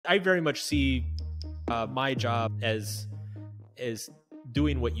I very much see my job as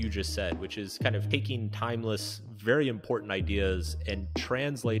doing what you just said, which is kind of taking timeless, very important ideas and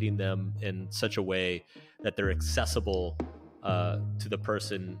translating them in such a way that they're accessible to the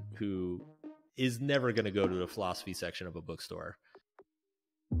person who is never going to go to the philosophy section of a bookstore.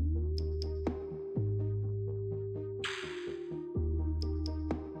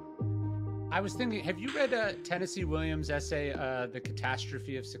 I was thinking, have you read Tennessee Williams' essay, The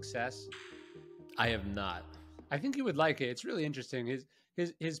Catastrophe of Success? I have not. I think you would like it. It's really interesting.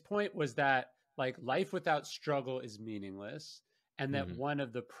 His point was that like life without struggle is meaningless, and that one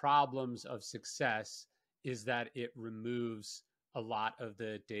of the problems of success is that it removes a lot of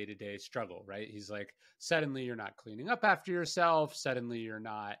the day-to-day struggle, right? He's like, suddenly you're not cleaning up after yourself. Suddenly you're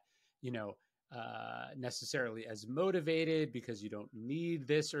not, necessarily as motivated because you don't need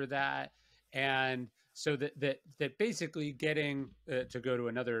this or that. And so that basically getting to go to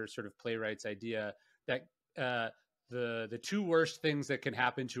another sort of playwright's idea that the two worst things that can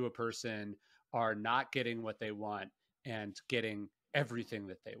happen to a person are not getting what they want and getting everything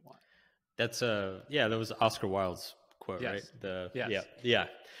that they want. That's that was Oscar Wilde's quote, yes. right?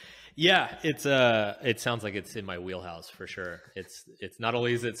 It's it sounds like it's in my wheelhouse for sure. It's not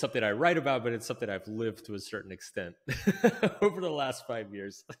only is it something I write about, but it's something I've lived to a certain extent over the last 5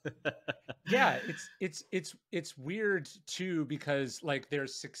 years. Yeah, it's weird too, because like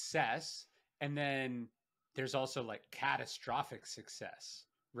there's success and then there's also like catastrophic success,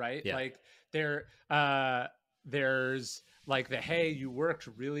 right? Yeah. Like there's like hey, you worked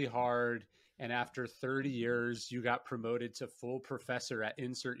really hard and after 30 years you got promoted to full professor at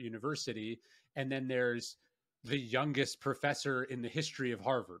insert university, and then there's the youngest professor in the history of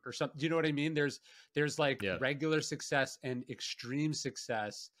Harvard or something. Do you know what I mean? There's like regular success and extreme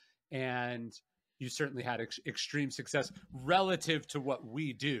success, and you certainly had extreme success relative to what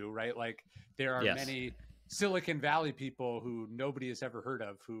we do, right? Like there are many Silicon Valley people who nobody has ever heard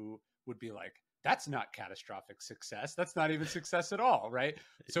of who would be like, that's not catastrophic success. That's not even success at all, right?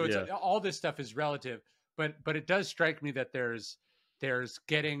 So it's all this stuff is relative, but it does strike me that there's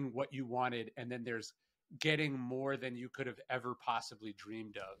getting what you wanted, and then there's getting more than you could have ever possibly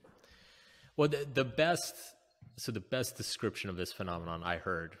dreamed of. Well, the best description of this phenomenon I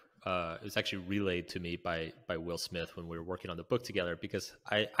heard was actually relayed to me by Will Smith when we were working on the book together, because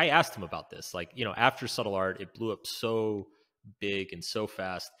I asked him about this. Like, after Subtle Art, it blew up so big and so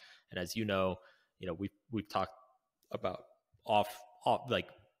fast. And as we've talked about off like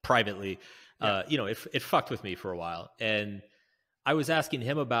privately, it fucked with me for a while. And I was asking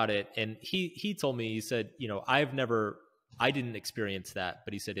him about it, and he told me, he said, I didn't experience that,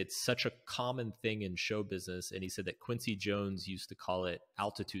 but he said it's such a common thing in show business. And he said that Quincy Jones used to call it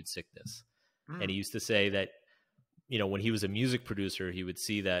altitude sickness. And he used to say that, when he was a music producer, he would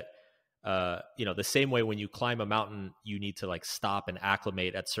see that, the same way when you climb a mountain, you need to like stop and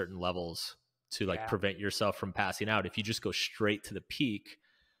acclimate at certain levels to like prevent yourself from passing out. If you just go straight to the peak,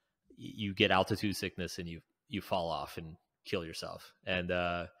 you get altitude sickness and you fall off and kill yourself. And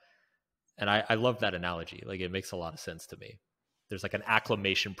I love that analogy. Like, it makes a lot of sense to me. There's like an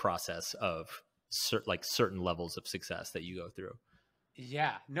acclimation process of certain levels of success that you go through.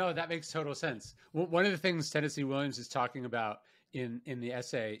 Yeah, no, that makes total sense. One of the things Tennessee Williams is talking about in the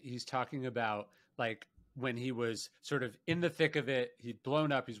essay, he's talking about like when he was sort of in the thick of it, he'd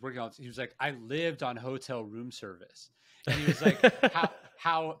blown up, he's working on, he was like, I lived on hotel room service. And he was like,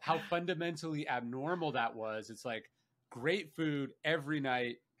 how fundamentally abnormal that was. It's like great food every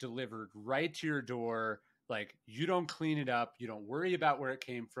night delivered right to your door. Like, you don't clean it up. You don't worry about where it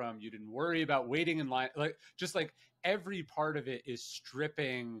came from. You didn't worry about waiting in line. Like, just like every part of it is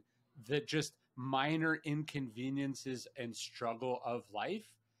stripping the just minor inconveniences and struggle of life.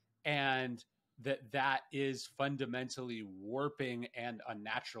 And that is fundamentally warping and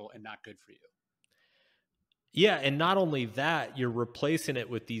unnatural and not good for you. Yeah. And not only that, you're replacing it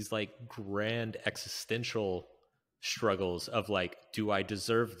with these like grand existential struggles of like, do I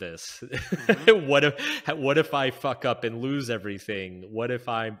deserve this? What if I fuck up and lose everything? What if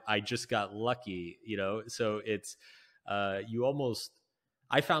I just got lucky, So it's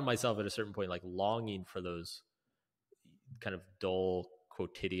I found myself at a certain point like longing for those kind of dull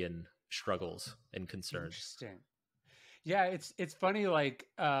quotidian struggles and concerns. Interesting. Yeah, it's funny, like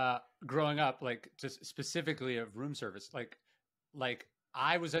growing up, like just specifically of room service, like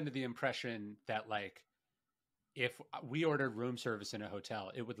I was under the impression that like if we ordered room service in a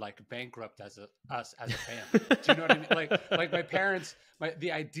hotel, it would like bankrupt us as a family. Do you know what I mean? Like my parents,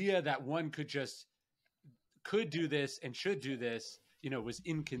 the idea that one could do this and should do this, was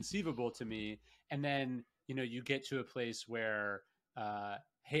inconceivable to me. And then, you get to a place where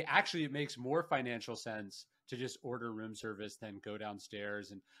hey, actually, it makes more financial sense to just order room service than go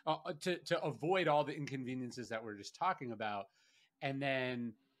downstairs and to avoid all the inconveniences that we're just talking about. And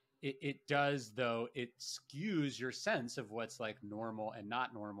then it does, though, it skews your sense of what's like normal and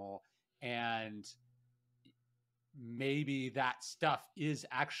not normal. And maybe that stuff is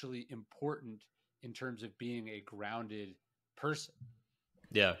actually important in terms of being a grounded person.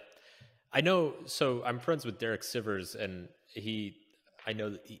 Yeah. I know. So I'm friends with Derek Sivers, and I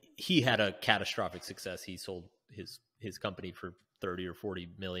know that he had a catastrophic success. He sold his company for $30 or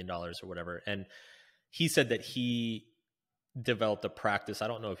 $40 million or whatever. And he said that he developed a practice. I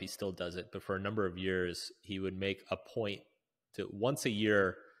don't know if he still does it, but for a number of years, he would make a point to once a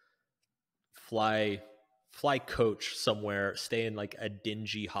year fly coach somewhere, stay in like a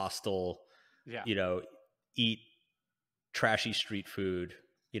dingy hostel, eat trashy street food,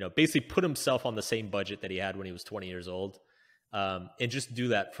 basically put himself on the same budget that he had when he was 20 years old, and just do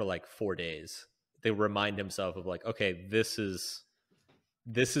that for like 4 days. They remind himself of like, okay, this is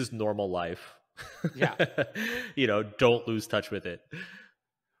normal life. Yeah. Don't lose touch with it.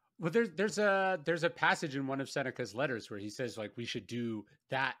 Well, there's a passage in one of Seneca's letters where he says like we should do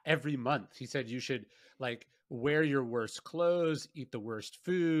that every month. He said you should like wear your worst clothes, eat the worst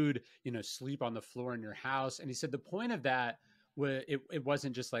food, sleep on the floor in your house. And he said the point of that was it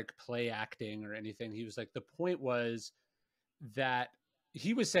wasn't just like play acting or anything. He was like the point was that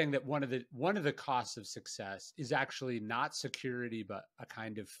he was saying that one of the costs of success is actually not security, but a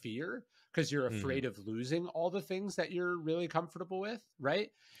kind of fear, because you're afraid of losing all the things that you're really comfortable with.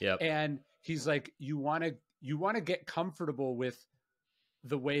 Right. Yep. And he's like, you want to get comfortable with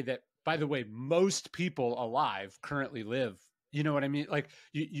the way that, by the way, most people alive currently live. You know what I mean? Like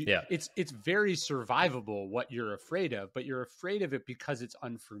yeah. It's very survivable what you're afraid of, but you're afraid of it because it's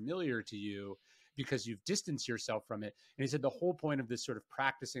unfamiliar to you, because you've distanced yourself from it. And he said the whole point of this sort of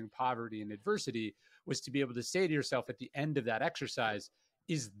practicing poverty and adversity was to be able to say to yourself at the end of that exercise,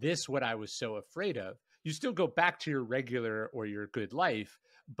 is this what I was so afraid of? You still go back to your regular or your good life,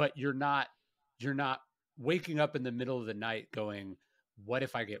 but you're not waking up in the middle of the night going, what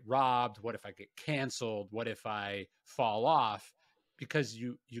if I get robbed? What if I get canceled? What if I fall off? Because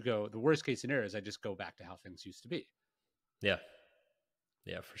you go, the worst case scenario is I just go back to how things used to be. Yeah.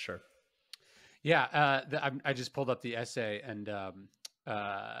 Yeah, for sure. Yeah. I just pulled up the essay, and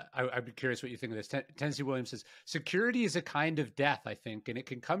I'd be curious what you think of this. Tennessee Williams says, security is a kind of death, I think, and it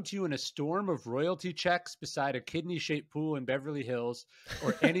can come to you in a storm of royalty checks beside a kidney-shaped pool in Beverly Hills,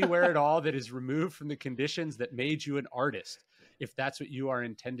 or anywhere at all that is removed from the conditions that made you an artist, if that's what you are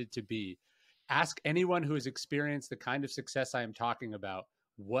intended to be. Ask anyone who has experienced the kind of success I am talking about,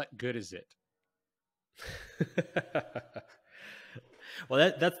 what good is it?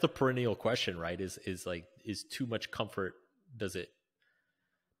 Well, that's the perennial question, right? Is too much comfort, does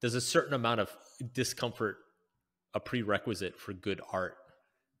a certain amount of discomfort a prerequisite for good art?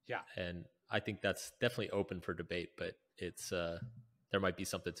 Yeah. And I think that's definitely open for debate, but it's there might be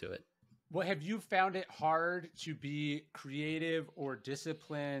something to it. Well, have you found it hard to be creative or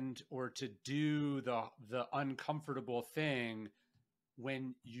disciplined or to do the uncomfortable thing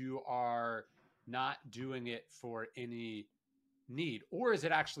when you are not doing it for any need? Or is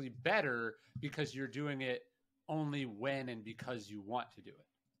it actually better because you're doing it only when and because you want to do it?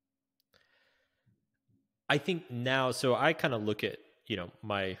 I think now, so I kind of look at,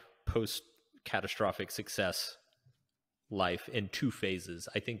 my post-catastrophic success life in two phases.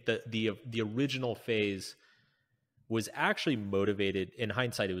 I think that the original phase was actually motivated, in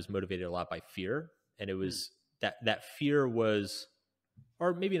hindsight, it was motivated a lot by fear. And it was that fear was,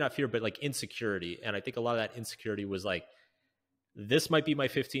 or maybe not fear, but like insecurity. And I think a lot of that insecurity was like, this might be my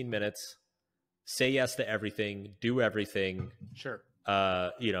 15 minutes, say yes to everything, do everything. Sure.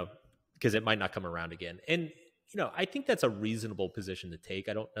 Because it might not come around again. And, I think that's a reasonable position to take.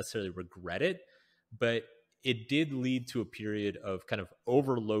 I don't necessarily regret it, but it did lead to a period of kind of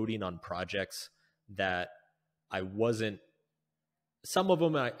overloading on projects that I wasn't, some of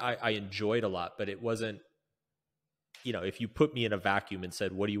them I enjoyed a lot, but it wasn't, if you put me in a vacuum and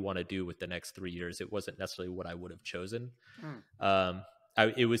said, what do you want to do with the next 3 years? It wasn't necessarily what I would have chosen.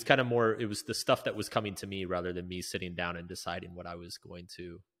 It was kind of more, it was the stuff that was coming to me rather than me sitting down and deciding what I was going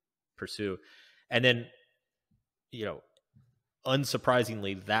to pursue. And then,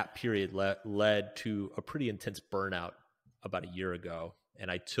 unsurprisingly, that period led to a pretty intense burnout about a year ago. And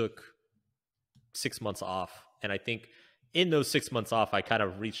I took 6 months off. And I think in those 6 months off, I kind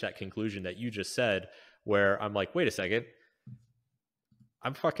of reached that conclusion that you just said, where I'm like, wait a second,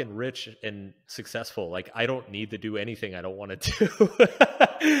 I'm fucking rich and successful. Like, I don't need to do anything I don't want to do.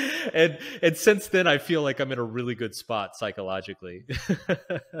 and since then, I feel like I'm in a really good spot psychologically.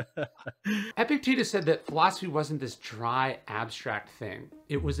 Epictetus said that philosophy wasn't this dry, abstract thing.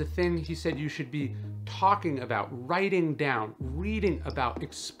 It was a thing, he said, you should be talking about, writing down, reading about,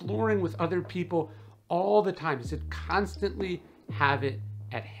 exploring with other people all the time. He said, constantly have it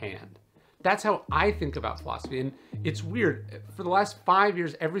at hand. That's how I think about philosophy. And it's weird. For the last 5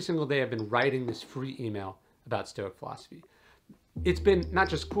 years, every single day, I've been writing this free email about Stoic philosophy. It's been not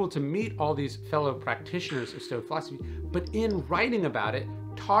just cool to meet all these fellow practitioners of Stoic philosophy, but in writing about it,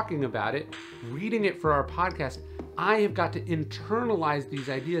 talking about it, reading it for our podcast, I have got to internalize these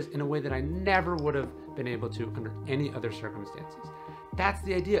ideas in a way that I never would have been able to under any other circumstances. That's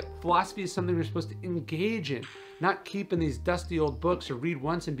the idea. Philosophy is something we're supposed to engage in, not keep in these dusty old books or read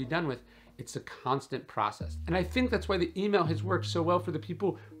once and be done with. It's a constant process. And I think that's why the email has worked so well for the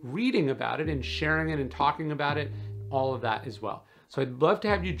people reading about it and sharing it and talking about it, all of that as well. So I'd love to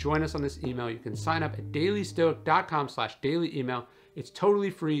have you join us on this email. You can sign up at dailystoic.com/daily email. It's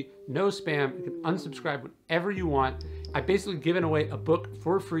totally free, no spam. You can unsubscribe whenever you want. I've basically given away a book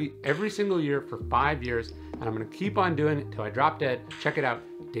for free every single year for 5 years, and I'm going to keep on doing it until I drop dead. Check it out,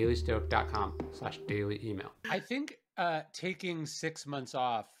 dailystoic.com/daily email. I think taking 6 months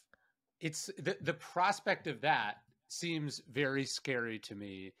off, it's the prospect of that seems very scary to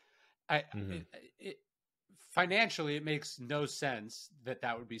me. Financially, it makes no sense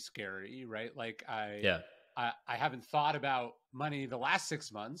that would be scary, right? Like I haven't thought about money the last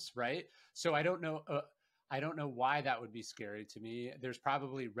 6 months, right? So I don't know why that would be scary to me. There's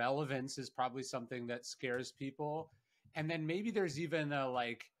probably relevance is probably something that scares people. And then maybe there's even a,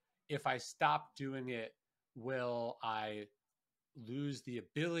 like, if I stop doing it, will I lose the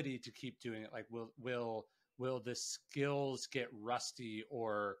ability to keep doing it? Like, will the skills get rusty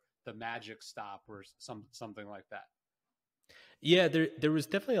or the magic stop or something like that? Yeah, there was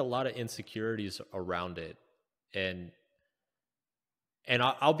definitely a lot of insecurities around it. And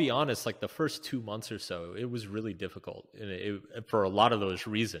I'll be honest, like the first 2 months or so, it was really difficult, and for a lot of those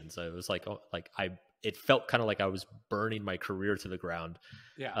reasons. I was like, it felt kind of like I was burning my career to the ground.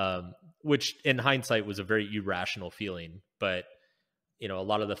 Yeah. Which in hindsight was a very irrational feeling, but a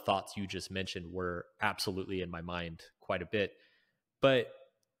lot of the thoughts you just mentioned were absolutely in my mind quite a bit. But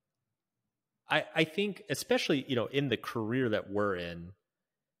I think, especially, in the career that we're in,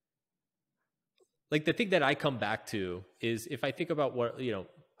 like the thing that I come back to is if I think about what,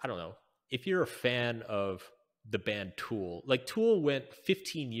 I don't know, if you're a fan of the band Tool, like Tool went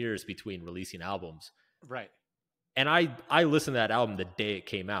 15 years between releasing albums. Right. And I listened to that album the day it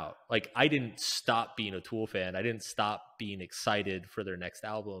came out. Like, I didn't stop being a Tool fan. I didn't stop being excited for their next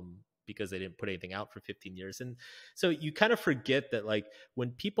album because they didn't put anything out for 15 years. And so you kind of forget that, like,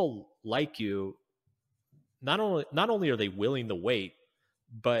 when people like you, not only are they willing to wait,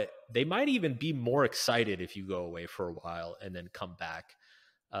 but they might even be more excited if you go away for a while and then come back.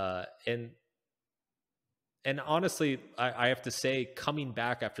 And honestly, I have to say, coming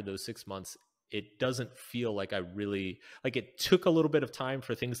back after those 6 months, it doesn't feel like I really, like, it took a little bit of time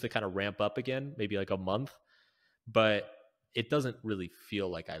for things to kind of ramp up again, maybe like a month, but it doesn't really feel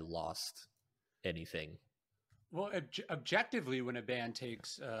like I lost anything. Well, objectively, when a band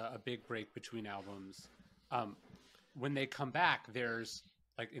takes a big break between albums, when they come back, there's,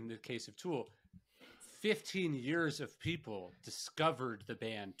 like in the case of Tool, 15 years of people discovered the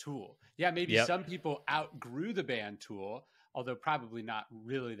band Tool. Yeah, maybe some people outgrew the band Tool, although probably not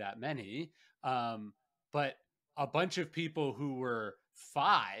really that many. But a bunch of people who were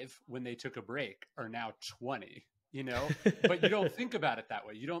 5 when they took a break are now 20, But you don't think about it that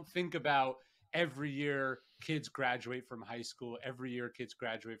way. You don't think about every year kids graduate from high school, every year kids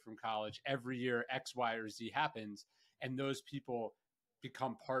graduate from college, every year X, Y, or Z happens, and those people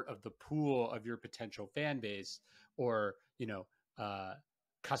become part of the pool of your potential fan base or,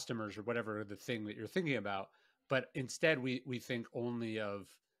 customers or whatever the thing that you're thinking about. But instead we think only of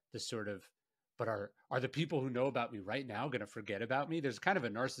the sort of, but are the people who know about me right now going to forget about me? There's kind of a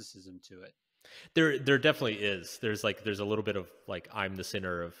narcissism to it. There definitely is. There's a little bit of, like, I'm the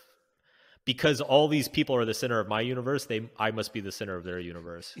center of, because all these people are the center of my universe, I must be the center of their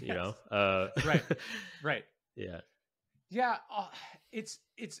universe, Yes. Right. Yeah. It's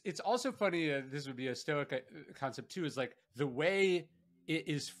also funny. This would be a Stoic concept too, is like the way it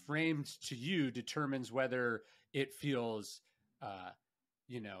is framed to you determines whether it feels,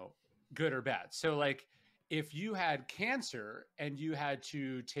 good or bad. So, like, if you had cancer and you had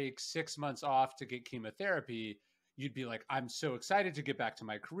to take 6 months off to get chemotherapy, you'd be like, I'm so excited to get back to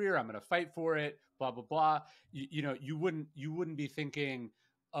my career. I'm going to fight for it, blah, blah, blah. You wouldn't be thinking,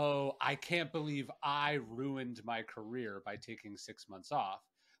 oh, I can't believe I ruined my career by taking 6 months off.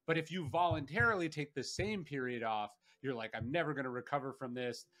 But if you voluntarily take the same period off, you're like, I'm never going to recover from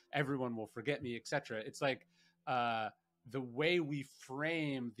this. Everyone will forget me, etc. It's like the way we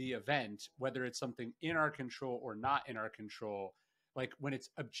frame the event, whether it's something in our control or not in our control, like when it's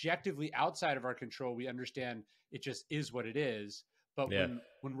objectively outside of our control, we understand it just is what it is. But Yeah.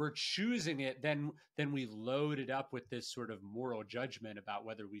 when we're choosing it, then we load it up with this sort of moral judgment about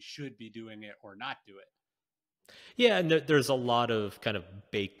whether we should be doing it or not do it. Yeah, and there's a lot of kind of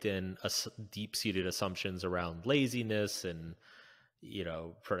baked in deep-seated assumptions around laziness and, you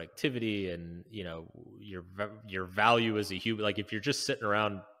know, productivity and, you know, your value as a human. Like if you're just sitting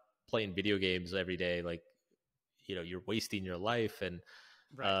around playing video games every day, like, you know, you're wasting your life. And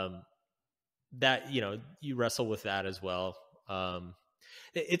Right. that, you know, you wrestle with that as well.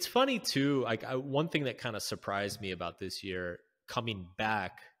 It's funny too. Like one thing that kind of surprised me about this year coming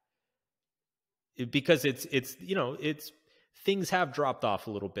back, because it's you know, it's things have dropped off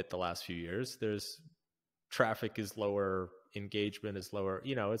a little bit the last few years. There's traffic is lower, engagement is lower.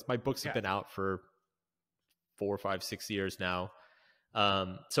 You know, it's my books have been out for 4, 5, 6 years now.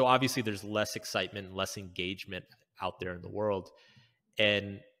 So obviously there's less excitement, less engagement out there in the world.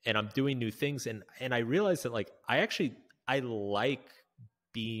 And I'm doing new things. And I realized that like, I like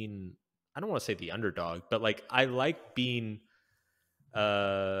being, I don't want to say the underdog, but like, I like being,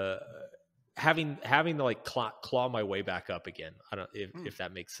 having to like claw my way back up again. I don't, if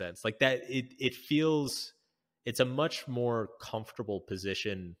that makes sense. Like that, it feels, it's a much more comfortable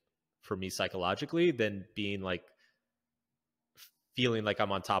position for me psychologically than being like, feeling like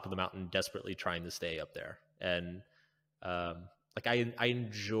I'm on top of the mountain, desperately trying to stay up there. And, like I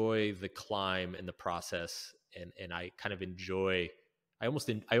enjoy the climb and the process, and I kind of enjoy, I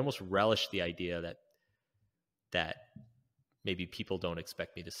almost relish the idea that maybe people don't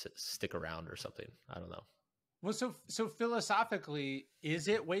expect me to stick around or something. I don't know. Well, so philosophically, is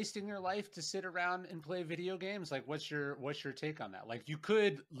it wasting your life to sit around and play video games? Like, what's your take on that? Like, you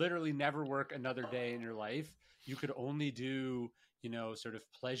could literally never work another day in your life. You could only do, you know, sort of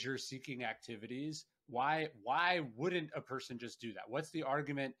pleasure-seeking activities. Why wouldn't a person just do that? What's the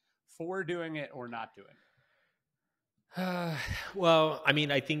argument for doing it or not doing it? Well, I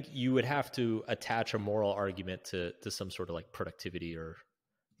mean, I think you would have to attach a moral argument to some sort of like productivity or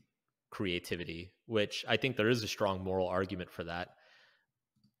creativity, which I think there is a strong moral argument for that.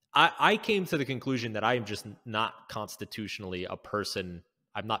 I came to the conclusion that I am just not constitutionally a person.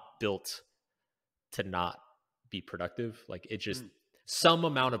 I'm not built to not be productive. Like it just, some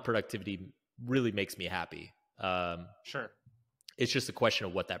amount of productivity really makes me happy. Sure. It's just a question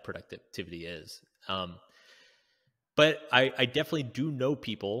of what that productivity is. But I definitely do know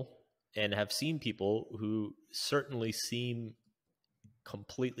people and have seen people who certainly seem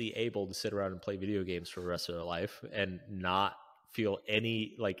completely able to sit around and play video games for the rest of their life and not feel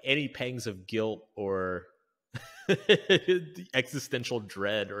any pangs of guilt or existential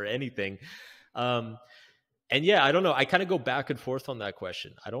dread or anything. And yeah, I don't know. I kind of go back and forth on that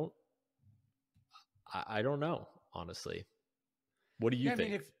question. I don't know, honestly. What do you think?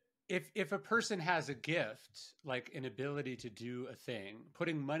 I mean, if a person has a gift, like an ability to do a thing,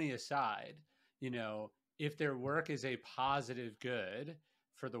 putting money aside, you know, if their work is a positive good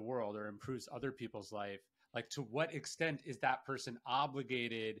for the world or improves other people's life, like to what extent is that person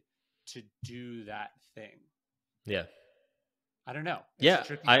obligated to do that thing? Yeah. I don't know. It's a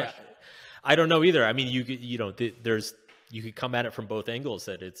tricky question. I don't know either. I mean, you could come at it from both angles,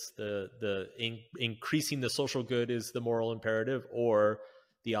 that it's increasing the social good is the moral imperative, or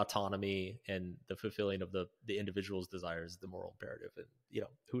the autonomy and the fulfilling of the individual's desires is the moral imperative. And, you know,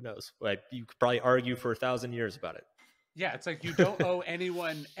 who knows? Like, you could probably argue for 1,000 years about it. Yeah. It's like you don't owe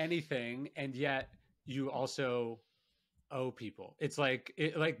anyone anything, and yet you also owe people. It's like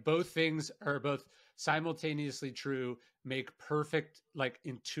both things are both simultaneously true, make perfect, like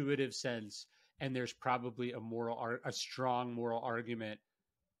intuitive sense. And there's probably a strong moral argument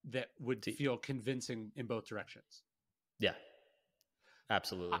that would feel convincing in both directions. Yeah,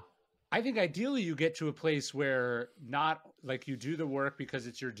 absolutely. I think ideally you get to a place where not like you do the work because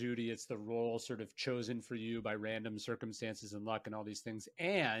it's your duty, it's the role sort of chosen for you by random circumstances and luck and all these things.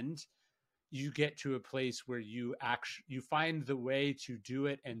 And you get to a place where you find the way to do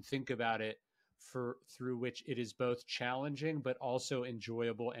it and think about it through which it is both challenging but also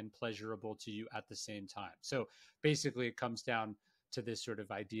enjoyable and pleasurable to you at the same time. So basically it comes down to this sort of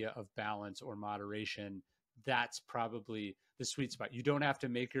idea of balance or moderation. That's probably the sweet spot. You don't have to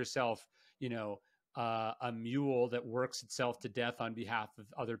make yourself, you know, a mule that works itself to death on behalf of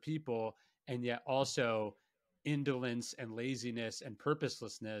other people, and yet also indolence and laziness and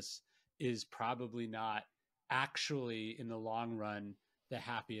purposelessness is probably not actually in the long run the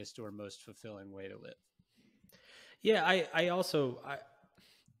happiest or most fulfilling way to live. Yeah, I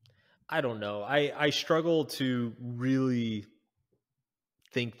don't know. I struggle to really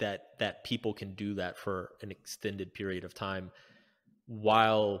think that people can do that for an extended period of time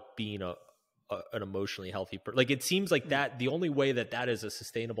while being an emotionally healthy person. Like, it seems like that the only way that is a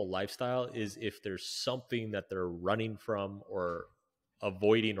sustainable lifestyle is if there's something that they're running from or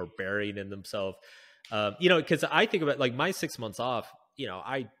avoiding or burying in themselves. Because I think about, like, my 6 months off,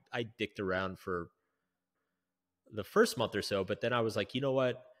 I dicked around for the first month or so, but then I was like, you know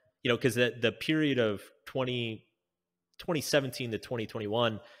what, because the period of 2017 to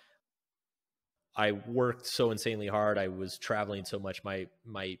 2021, I worked so insanely hard. I was traveling so much. My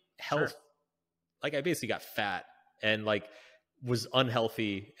health, Sure. like, I basically got fat and, like, was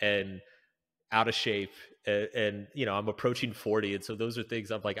unhealthy and out of shape. And I'm approaching 40. And so those are things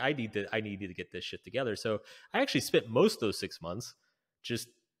I'm like, I needed to get this shit together. So I actually spent most of those 6 months just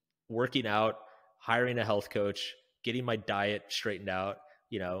working out, hiring a health coach, getting my diet straightened out,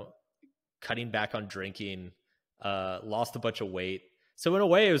 cutting back on drinking, lost a bunch of weight. So in a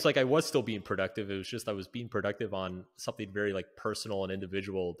way, it was like I was still being productive. It was just I was being productive on something very, like, personal and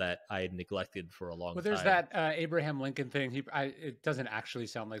individual that I had neglected for a long time. Well, there's that Abraham Lincoln thing. It doesn't actually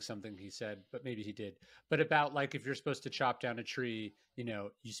sound like something he said, but maybe he did. But about, like, if you're supposed to chop down a tree, you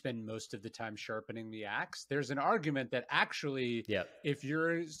spend most of the time sharpening the axe. There's an argument that actually, if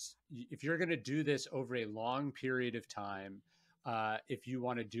you're going to do this over a long period of time, if you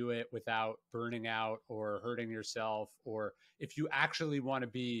want to do it without burning out or hurting yourself, or if you actually want to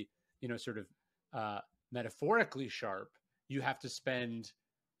be, sort of metaphorically sharp, you had to spend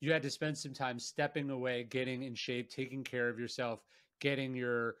some time stepping away, getting in shape, taking care of yourself, getting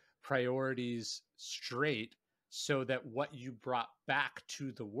your priorities straight, so that what you brought back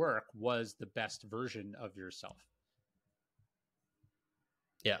to the work was the best version of yourself.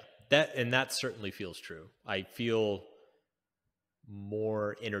 Yeah, that certainly feels true. I feel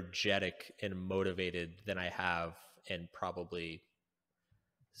more energetic and motivated than I have in probably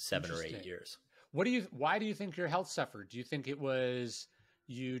 7 or 8 years. Why do you think your health suffered? Do you think it was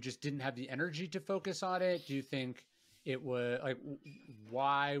you just didn't have the energy to focus on it? Do you think it was, like,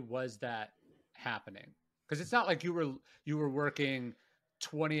 why was that happening? Because it's not like you were working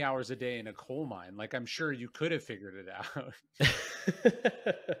 20 hours a day in a coal mine. Like, I'm sure you could have figured it out.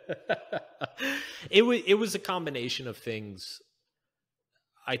 It was a combination of things.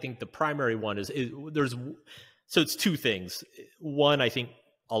 I think the primary one is it's two things. One, I think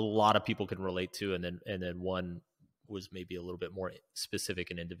a lot of people can relate to, and then one was maybe a little bit more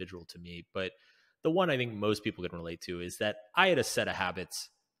specific and individual to me. But the one I think most people can relate to is that I had a set of habits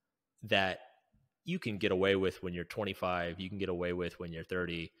that you can get away with when you're 25, you can get away with when you're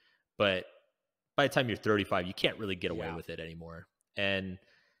 30, but by the time you're 35, you can't really get away with it anymore. And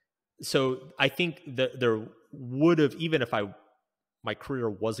so I think that there would have, even if my career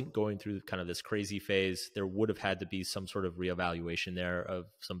wasn't going through kind of this crazy phase, there would have had to be some sort of reevaluation there of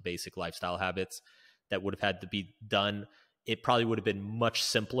some basic lifestyle habits that would have had to be done. It probably would have been much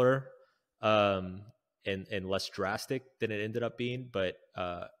simpler and less drastic than it ended up being, but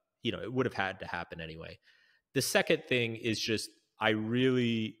it would have had to happen anyway. The second thing is just I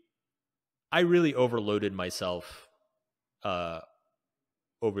really overloaded myself over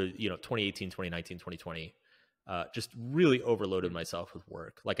 2018, 2019, 2020. Just really overloaded myself with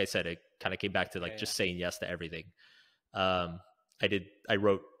work. Like I said, it kind of came back to just saying yes to everything. I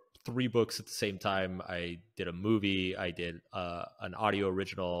wrote 3 books at the same time. I did a movie. I did an audio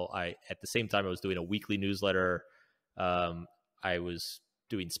original. At the same time, I was doing a weekly newsletter. I was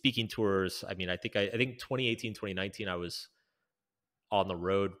doing speaking tours. I mean, I think 2018, 2019, I was on the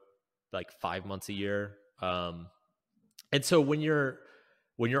road like 5 months a year. And so when you're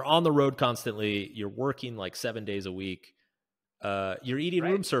on the road constantly, you're working like 7 days a week. You're eating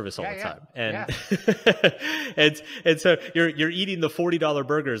room service all the time, and and so you're eating the $40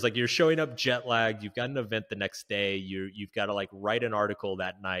 burgers. Like, you're showing up jet lagged. You've got an event the next day. You've got to, like, write an article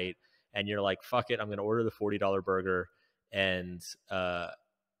that night, and you're like, fuck it, I'm going to order the $40 burger, and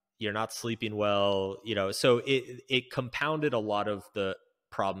you're not sleeping well. So it compounded a lot of the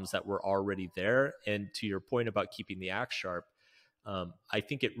problems that were already there. And to your point about keeping the axe sharp, I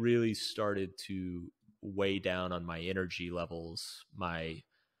think it really started to weigh down on my energy levels, my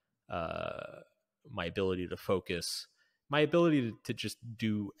ability to focus, my ability to just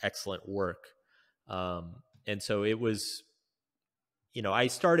do excellent work. And so it was, I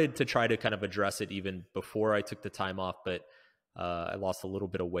started to try to kind of address it even before I took the time off, but I lost a little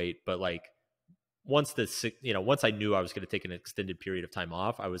bit of weight. But like once I knew I was going to take an extended period of time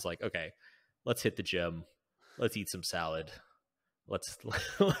off, I was like, okay, let's hit the gym. Let's eat some salad. let's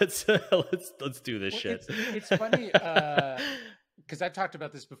let's do this Well, shit. it's funny because I've talked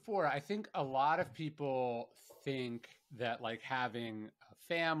about this before. I think a lot of people think that like having a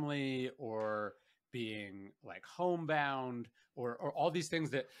family or being like homebound or all these things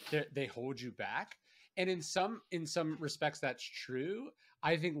that they hold you back. And in some respects, that's true.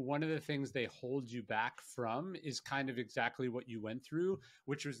 I think one of the things they hold you back from is kind of exactly what you went through,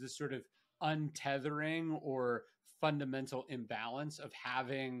 which was this sort of untethering or fundamental imbalance of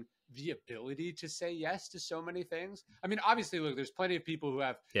having the ability to say yes to so many things. I mean, obviously, look, there's plenty of people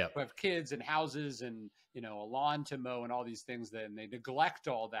Yeah. who have kids and houses and, you know, a lawn to mow and all these things, that and they neglect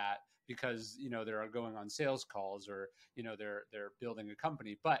all that because, you know, they're going on sales calls or, you know, they're building a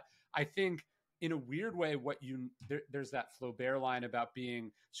company. But I think in a weird way, there's that Flaubert line about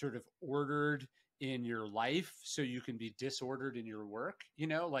being sort of ordered in your life so you can be disordered in your work, you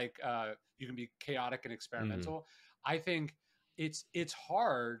know, like you can be chaotic and experimental. I think it's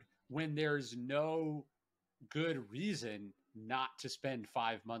hard when there's no good reason not to spend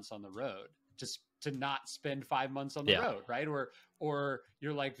 5 months on the road, just to not spend 5 months on the road, right? Or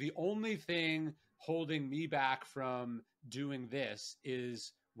you're like, the only thing holding me back from doing this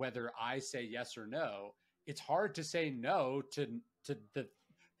is whether I say yes or no. It's hard to say no to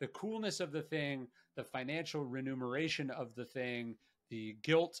the coolness of the thing, the financial remuneration of the thing, the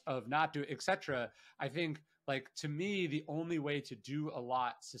guilt of not doing, etc. I think, like, to me, the only way to do a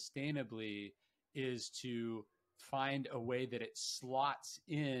lot sustainably is to find a way that it slots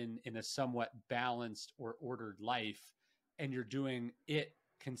in a somewhat balanced or ordered life, and you're doing it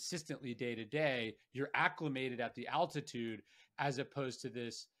consistently day to day. You're acclimated at the altitude, as opposed to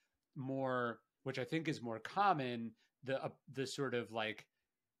this more, which I think is more common, the sort of like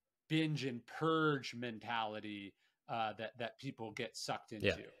binge and purge mentality that people get sucked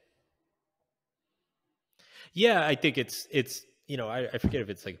into. Yeah, I think it's you know, I forget if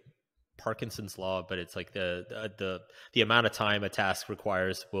it's like Parkinson's law, but it's like the amount of time a task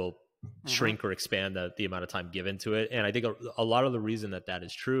requires will shrink or expand the amount of time given to it. And I think a lot of the reason that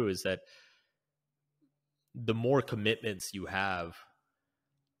is true is that the more commitments you have,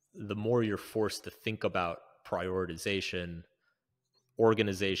 the more you're forced to think about prioritization,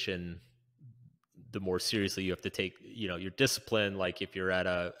 organization, the more seriously you have to take, you know, your discipline. Like if you're at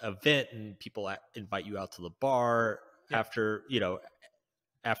a event and people invite you out to the bar after, you know,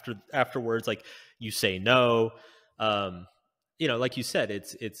 afterwards, like you say no. You know, like you said,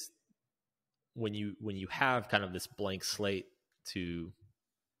 it's when you have kind of this blank slate to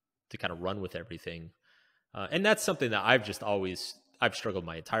kind of run with everything. And that's something that I've struggled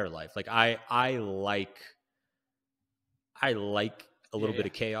my entire life. Like I like a little bit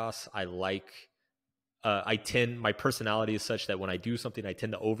of chaos. My personality is such that when I do something, I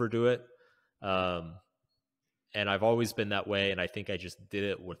tend to overdo it. And I've always been that way. And I think I just did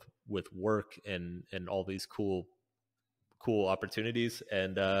it with work and all these cool opportunities.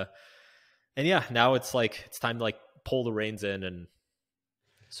 And yeah, now it's like, it's time to like pull the reins in and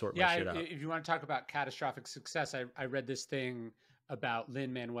sort my shit out. If you want to talk about catastrophic success, I read this thing about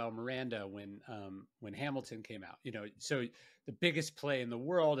Lin-Manuel Miranda when Hamilton came out. You know, so the biggest play in the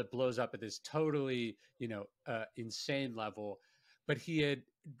world, it blows up at this totally, you know, insane level. But he had,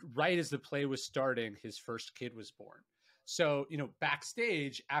 right as the play was starting, his first kid was born. So, you know,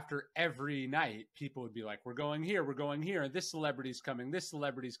 backstage after every night, people would be like, we're going here, and this celebrity's coming,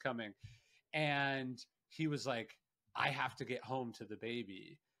 And he was like, I have to get home to the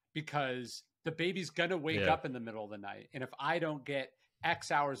baby because the baby's going to wake up in the middle of the night. And if I don't get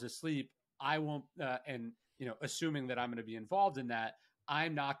X hours of sleep, I won't, and, you know, assuming that I'm going to be involved in that,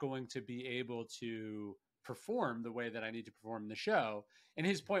 I'm not going to be able to perform the way that I need to perform in the show. And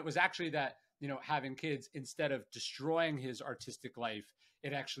his point was actually that, you know, having kids, instead of destroying his artistic life,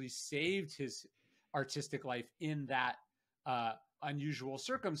 it actually saved his artistic life in that unusual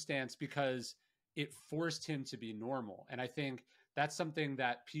circumstance, because it forced him to be normal. And I think that's something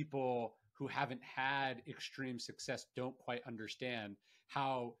that people who haven't had extreme success don't quite understand,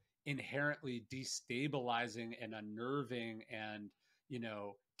 how inherently destabilizing and unnerving and, you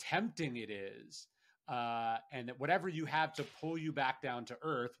know, tempting it is. And that whatever you have to pull you back down to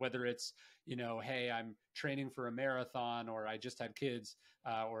earth, whether it's, you know, hey, I'm training for a marathon, or I just had kids,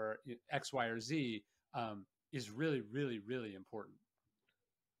 or X, Y, or Z, is really, really, really important.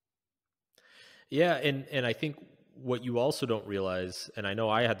 Yeah. And I think what you also don't realize, and I know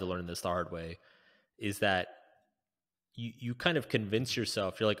I had to learn this the hard way, is that you kind of convince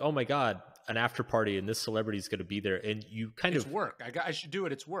yourself, you're like, oh my God, an after party and this celebrity is going to be there. And you kind of work. I should do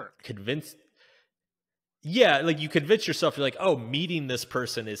it. It's work. Yeah, like you convince yourself, you're like, oh, meeting this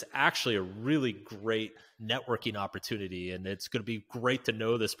person is actually a really great networking opportunity, and it's going to be great to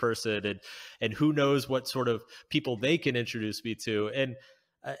know this person, and who knows what sort of people they can introduce me to. And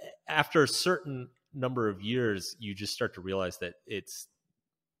after a certain number of years, you just start to realize that it's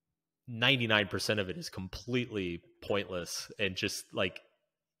 99% of it is completely pointless and just like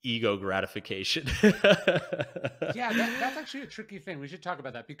ego gratification. Yeah, that's actually a tricky thing. We should talk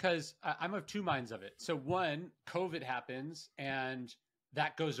about that because I'm of two minds of it. So one, COVID happens and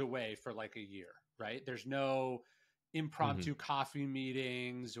that goes away for like a year, right? There's no impromptu coffee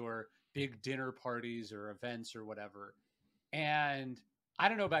meetings or big dinner parties or events or whatever. And I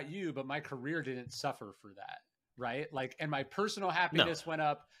don't know about you, but my career didn't suffer for that, right? Like, and my personal No. happiness went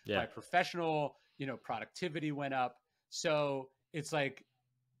up, my professional, productivity went up. So it's like,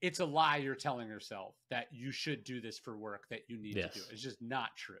 it's a lie you're telling yourself that you should do this for work, that you need to do it. It's just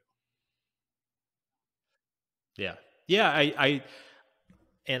not true. Yeah. I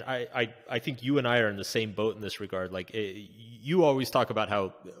think you and I are in the same boat in this regard. Like you always talk about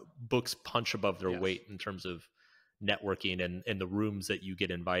how books punch above their weight in terms of networking and the rooms that you get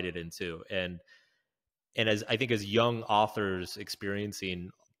invited into. And as I think as young authors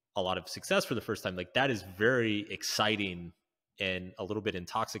experiencing a lot of success for the first time, like that is very exciting and a little bit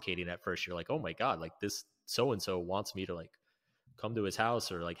intoxicating at first. You're like, oh my God, like this so-and-so wants me to like come to his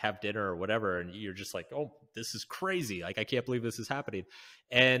house or like have dinner or whatever. And you're just like, oh, this is crazy. Like, I can't believe this is happening.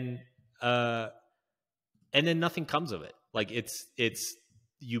 And then nothing comes of it. Like it's,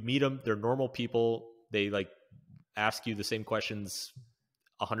 you meet them, they're normal people. They like ask you the same questions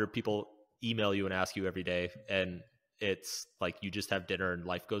 100 people email you and ask you every day. And it's like, you just have dinner and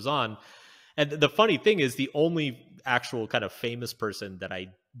life goes on. And the funny thing is, the only actual kind of famous person that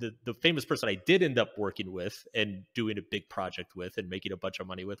the famous person I did end up working with and doing a big project with and making a bunch of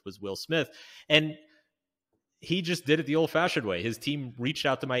money with was Will Smith. And he just did it the old fashioned way. His team reached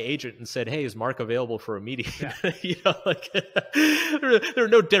out to my agent and said, hey, is Mark available for a meeting? Yeah. Like there were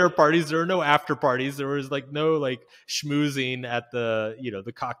no dinner parties. There were no after parties. There was like no like schmoozing at the,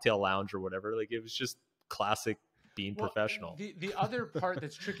 the cocktail lounge or whatever. Like it was just classic being professional. The other part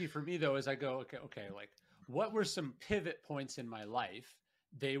that's tricky for me though, is I go, okay, like what were some pivot points in my life?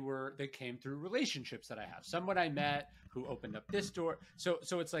 They came through relationships that I have. Someone I met who opened up this door. So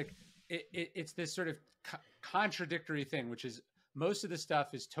it's like, it's this sort of contradictory thing, which is most of the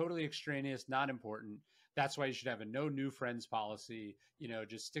stuff is totally extraneous, not important. That's why you should have a no new friends policy,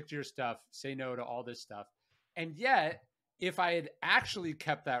 just stick to your stuff, say no to all this stuff. And yet, if I had actually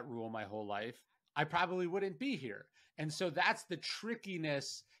kept that rule my whole life, I probably wouldn't be here. And so that's the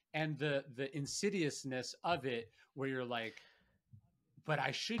trickiness and the insidiousness of it, where you're like, but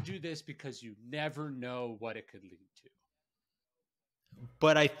I should do this because you never know what it could lead to.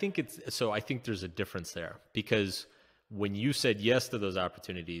 But I think I think there's a difference there, because when you said yes to those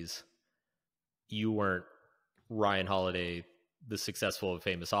opportunities, you weren't Ryan Holiday, the successful and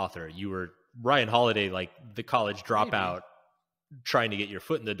famous author. You were Ryan Holiday, like the college dropout, trying to get your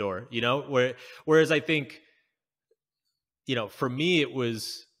foot in the door, whereas I think, for me, it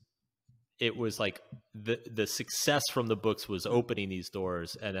was like the success from the books was opening these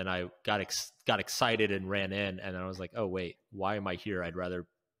doors. And then I got excited and ran in, and then I was like, oh wait, why am I here? I'd rather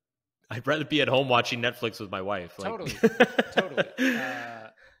be at home watching Netflix with my wife. Like, Totally.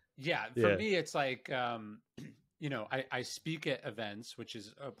 For me, it's like, I speak at events, which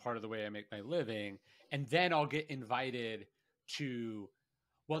is a part of the way I make my living. And then I'll get invited to,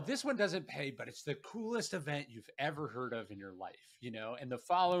 well, this one doesn't pay, but it's the coolest event you've ever heard of in your life, and the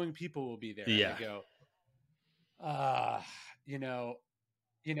following people will be there. Yeah. And I go,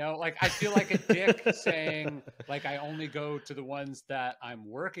 like I feel like a dick saying like I only go to the ones that I'm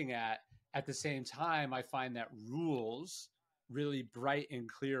working at. At the same time, I find that rules, really bright and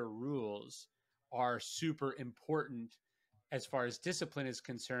clear rules, are super important as far as discipline is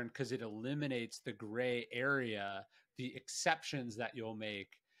concerned, because it eliminates the gray area, the exceptions that you'll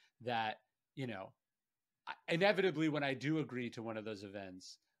make that, inevitably when I do agree to one of those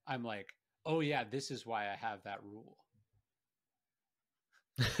events, I'm like, oh yeah, this is why I have that rule.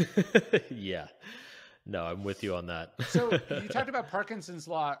 Yeah. No, I'm with you on that. So you talked about Parkinson's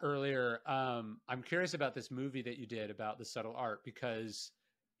law earlier. I'm curious about this movie that you did about the subtle art, because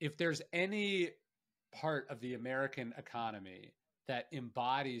if there's any part of the American economy that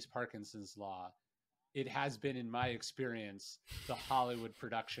embodies Parkinson's law, it has been, in my experience, the Hollywood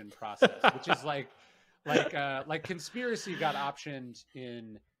production process, which is like Conspiracy got optioned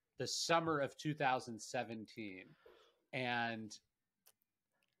in the summer of 2017, and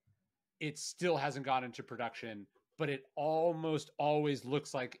it still hasn't gone into production, but it almost always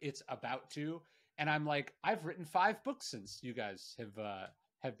looks like it's about to. And I'm like, I've written 5 books since you guys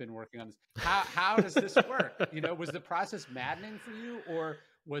have been working on this. How does this work? You know, was the process maddening for you, or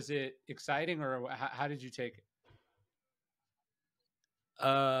was it exciting, or how did you take it?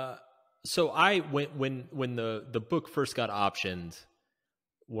 So when the book first got optioned,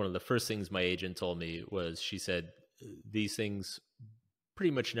 one of the first things my agent told me was, she said, these things pretty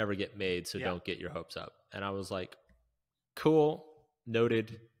much never get made, so don't get your hopes up. And I was like, cool,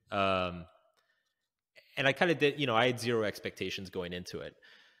 noted. And I kind of did, I had zero expectations going into it.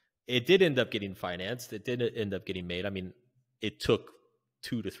 It did end up getting financed. It did end up getting made. I mean, it took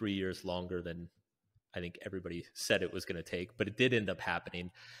 2 to 3 years longer than I think everybody said it was going to take, but it did end up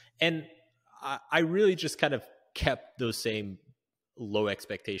happening. And I really just kind of kept those same low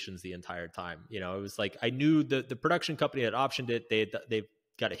expectations the entire time. It was like, I knew the production company had optioned it. They've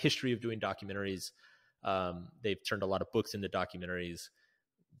got a history of doing documentaries. They've turned a lot of books into documentaries.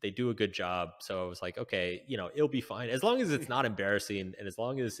 They do a good job. So I was like, okay, it'll be fine. As long as it's not embarrassing, and as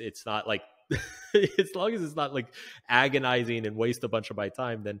long as it's not like, as long as it's not like agonizing and waste a bunch of my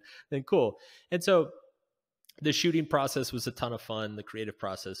time, then cool. And so the shooting process was a ton of fun. The creative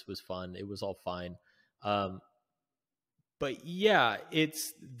process was fun. It was all fine. But yeah,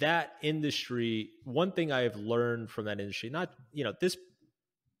 it's that industry. One thing I've learned from that industry, not, this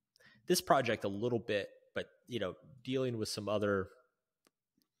project a little bit, but, dealing with some other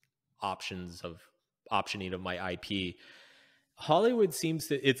options of optioning of my IP, Hollywood seems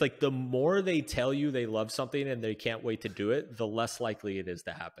to, it's like the more they tell you they love something and they can't wait to do it, the less likely it is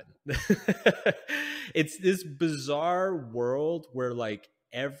to happen. It's this bizarre world where like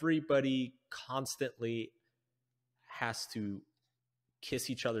everybody constantly has to kiss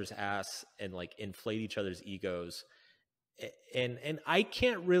each other's ass and like inflate each other's egos. And I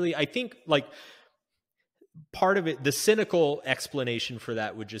can't really, I think like part of it, the cynical explanation for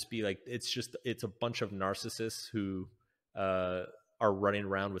that would just be like, it's a bunch of narcissists who are running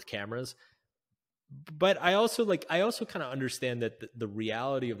around with cameras. But I also kind of understand that the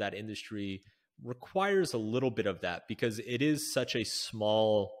reality of that industry requires a little bit of that, because it is such a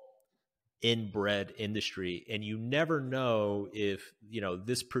small inbred industry, and you never know if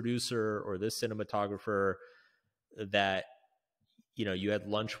this producer or this cinematographer that you had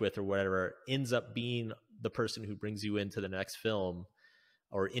lunch with or whatever ends up being the person who brings you into the next film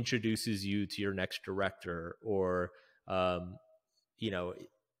or introduces you to your next director, or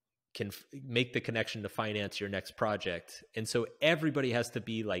can make the connection to finance your next project. And so everybody has to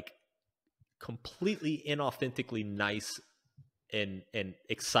be like completely inauthentically nice and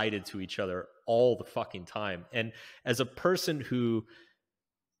excited to each other all the fucking time. And as a person who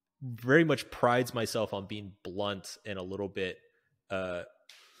very much prides myself on being blunt and a little bit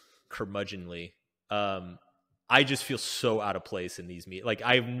curmudgeonly, I just feel so out of place in these meetings. Like,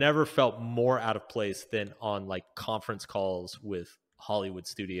 I've never felt more out of place than on like conference calls with Hollywood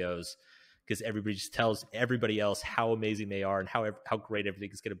studios, because everybody just tells everybody else how amazing they are and how great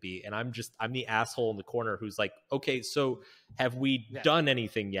everything is going to be. And I'm the asshole in the corner who's like, okay, so have we done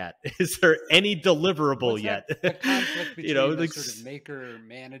anything yet? Is there any deliverable yet? The conflict between the sort of maker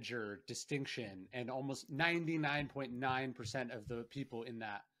manager distinction, and almost 99.9% of the people in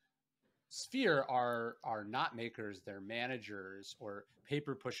that sphere are not makers, they're managers or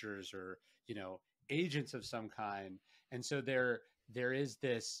paper pushers or agents of some kind. And so there is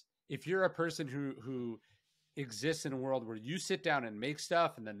this, if you're a person who exists in a world where you sit down and make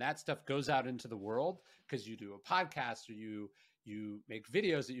stuff, and then that stuff goes out into the world because you do a podcast or you make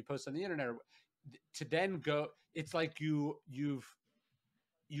videos that you post on the internet, to then go, it's like you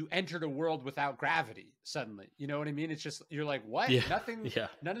entered a world without gravity suddenly. You know what I mean? It's just, you're like, what? Yeah. Nothing. Yeah.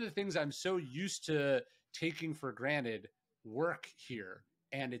 None of the things I'm so used to taking for granted work here,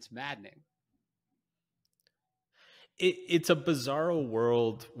 and it's maddening. It's a bizarro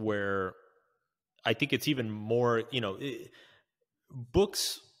world where I think it's even more,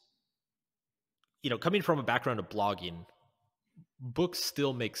 books, coming from a background of blogging, books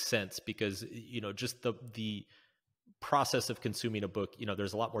still make sense because, just the process of consuming a book,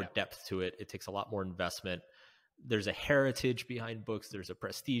 there's a lot more depth to it. It takes a lot more investment. There's a heritage behind books. There's a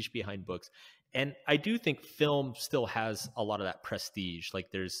prestige behind books. And I do think film still has a lot of that prestige.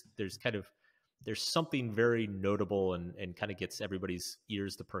 Like there's something very notable and kind of gets everybody's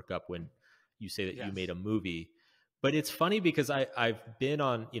ears to perk up when you say that you made a movie. But it's funny because I've been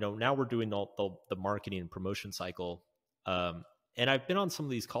on, now we're doing the marketing and promotion cycle. And I've been on some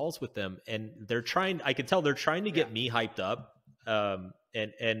of these calls with them, and I can tell they're trying to get me hyped up.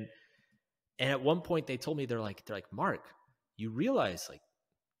 And at one point they told me, they're like, Mark, you realize like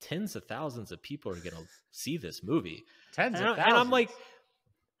tens of thousands of people are going to see this movie. Tens of thousands. And I'm like,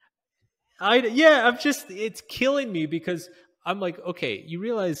 I'm just, it's killing me because I'm like, okay, you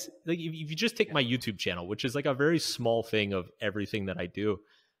realize, like, if you just take my YouTube channel, which is like a very small thing of everything that I do,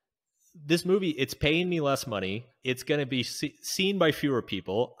 this movie, it's paying me less money. It's going to be seen by fewer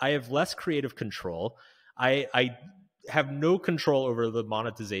people. I have less creative control. I have no control over the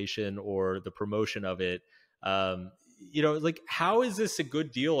monetization or the promotion of it. Like, how is this a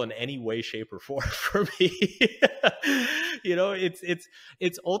good deal in any way, shape, or form for me?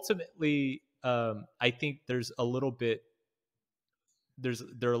 It's ultimately, I think they're a little bit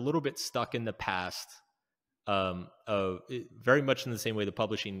stuck in the past, very much in the same way the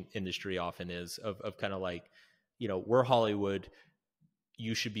publishing industry often is, of kind of like, we're Hollywood.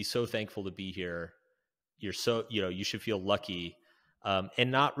 You should be so thankful to be here. You're so, you should feel lucky,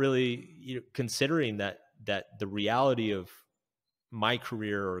 and not really, considering that the reality of my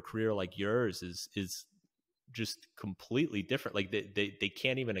career or a career like yours is just completely different. Like they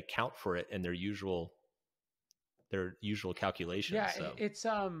can't even account for it in their usual calculations. Yeah, so.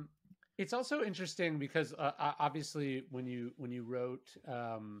 It's also interesting because obviously when you wrote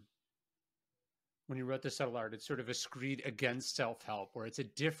the subtle art, it's sort of a screed against self-help, where it's a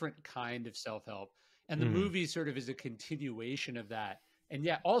different kind of self-help, and the movie sort of is a continuation of that. And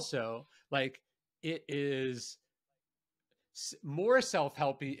yet also, like, it is more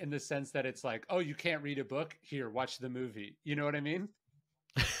self-helpy in the sense that it's like, oh, you can't read a book? Here, watch the movie. You know what I mean?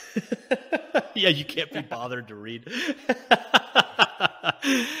 Yeah, you can't be bothered to read.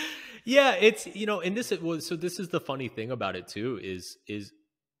 Yeah, it's, and this is the funny thing about it too, is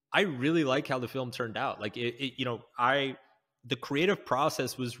I really like how the film turned out. Like the creative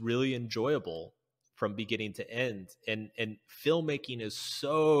process was really enjoyable from beginning to end, and filmmaking is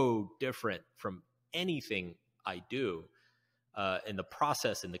so different from anything I do, and the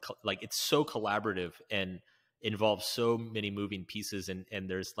process and it's so collaborative and involves so many moving pieces, and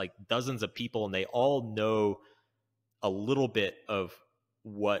there's like dozens of people, and they all know a little bit of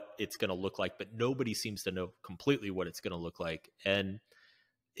what it's going to look like, but nobody seems to know completely what it's going to look like. And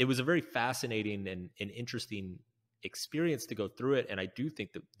it was a very fascinating and interesting experience to go through it. And I do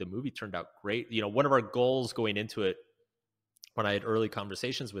think that the movie turned out great. One of our goals going into it, when I had early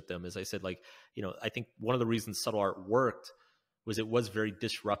conversations with them, is I said, like, I think one of the reasons subtle art worked was it was very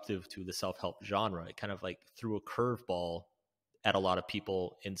disruptive to the self-help genre. It kind of like threw a curveball at a lot of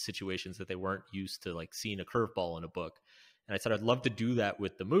people in situations that they weren't used to, like seeing a curveball in a book. And I said, I'd love to do that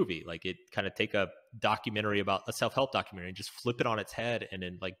with the movie. Like, it kind of take a documentary about a self-help documentary and just flip it on its head and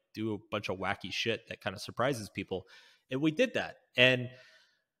then like do a bunch of wacky shit that kind of surprises people. And we did that. And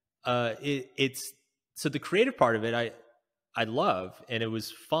it's so the creative part of it, I love, and it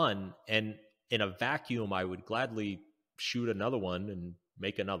was fun. And in a vacuum, I would gladly shoot another one and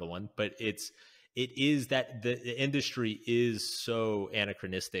make another one. But it is that the industry is so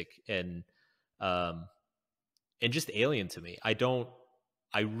anachronistic and just alien to me.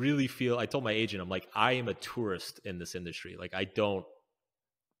 I really feel, I told my agent, I'm like, I am a tourist in this industry. Like, I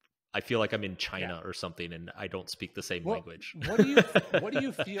feel like I'm in China or something, and I don't speak the same language. What do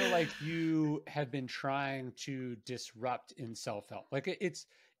you feel like you have been trying to disrupt in self-help? Like, it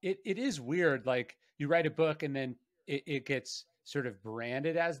is weird. Like, you write a book and then it gets sort of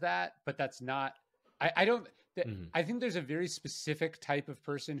branded as that, but that's not, I think there's a very specific type of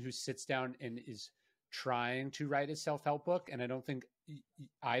person who sits down and is trying to write a self-help book. And I don't think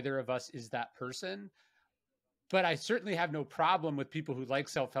either of us is that person, but I certainly have no problem with people who like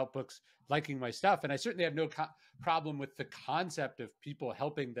self-help books liking my stuff. And I certainly have no problem with the concept of people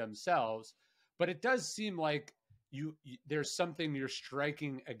helping themselves, but it does seem like there's something you're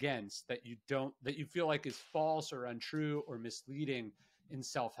striking against that you feel like is false or untrue or misleading in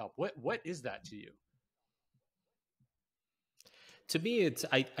self-help. What is that to you? To me,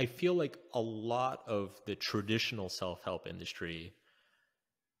 I feel like a lot of the traditional self-help industry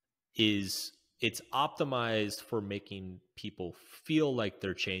it's optimized for making people feel like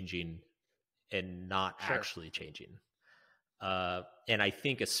they're changing and not actually changing. And I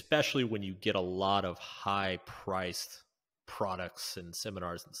think especially when you get a lot of high-priced products and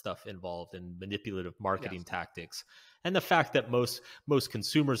seminars and stuff involved in manipulative marketing tactics, and the fact that most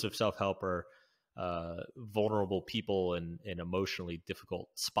consumers of self-help are vulnerable people and emotionally difficult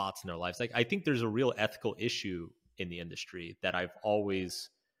spots in their lives. Like, I think there's a real ethical issue in the industry that I've always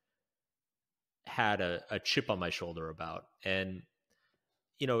had a chip on my shoulder about. And,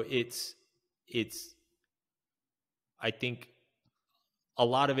 it's I think a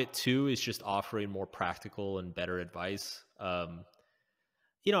lot of it too is just offering more practical and better advice. I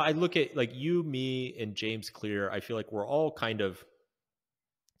look at like you, me, and James Clear. I feel like we're all kind of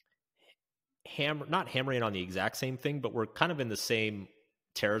not hammering on the exact same thing, but we're kind of in the same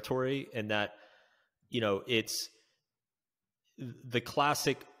territory, and that, it's the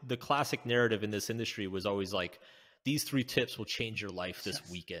classic narrative in this industry was always like, these 3 tips will change your life this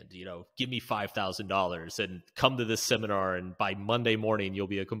weekend. Give me $5,000 and come to this seminar, and by Monday morning you'll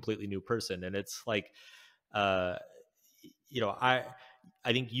be a completely new person. And it's like, I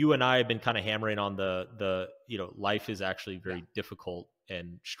think you and I have been kind of hammering on the life is actually very difficult,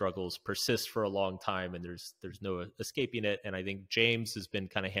 and struggles persist for a long time, and there's no escaping it. And I think James has been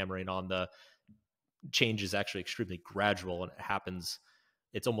kind of hammering on the change is actually extremely gradual, and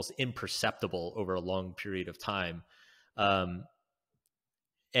it's almost imperceptible over a long period of time. But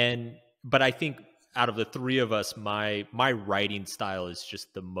I think out of the 3 of us, my writing style is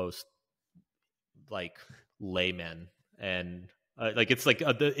just the most like layman, and it's like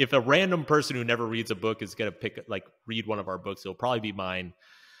if a random person who never reads a book is going to read one of our books, it'll probably be mine.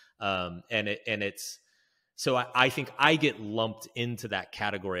 So I think I get lumped into that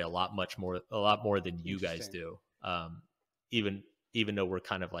category a lot more than you guys do. Even though we're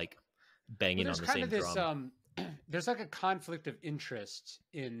kind of like banging on the same drum. There's like a conflict of interest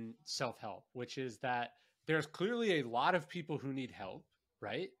in self-help, which is that there's clearly a lot of people who need help,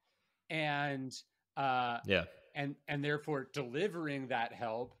 right? And and therefore delivering that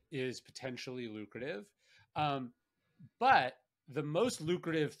help is potentially lucrative. But the most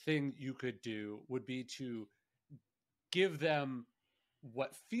lucrative thing you could do would be to give them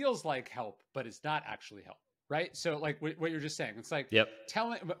what feels like help, but is not actually help, right? So like what you're just saying, it's like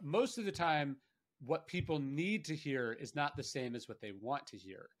most of the time, what people need to hear is not the same as what they want to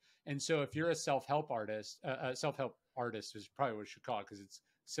hear. And so if you're a self-help artist, is probably what you should call it, because it's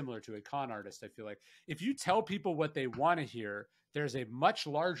similar to a con artist. I feel like if you tell people what they want to hear, there's a much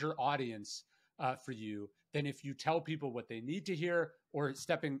larger audience for you than if you tell people what they need to hear, or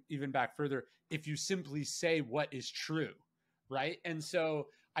stepping even back further, if you simply say what is true, right? And so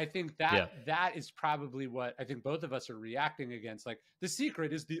I think that is probably what I think both of us are reacting against. Like, The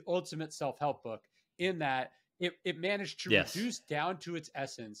Secret is the ultimate self-help book in that it managed to reduce down to its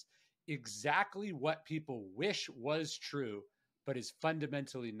essence exactly what people wish was true, but is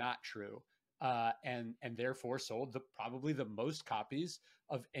fundamentally not true, and therefore sold probably the most copies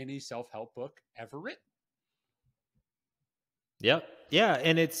of any self-help book ever written. Yeah.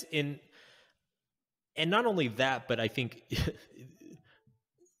 And not only that, but I think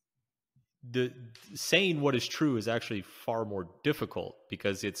the saying what is true is actually far more difficult,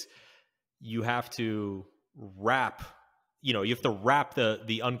 because you have to wrap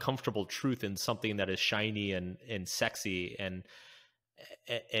the uncomfortable truth in something that is shiny and sexy and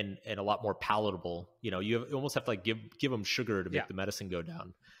a lot more palatable. You almost have to like give them sugar to make the medicine go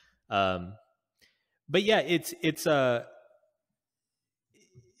down. But yeah, it's a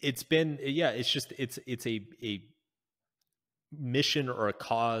mission or a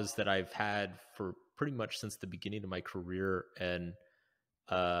cause that I've had for pretty much since the beginning of my career, and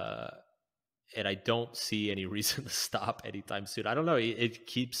I don't see any reason to stop anytime soon. I don't know. It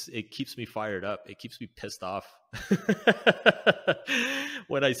keeps me fired up. It keeps me pissed off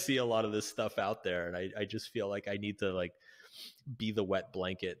when I see a lot of this stuff out there, and I just feel like I need to like be the wet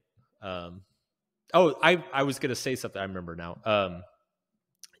blanket. I was gonna say something. I remember now.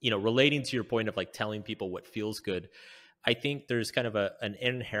 Relating to your point of like telling people what feels good, I think there's kind of an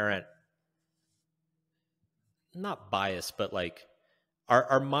inherent, not bias, but like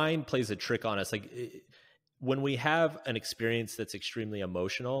our mind plays a trick on us. Like when we have an experience that's extremely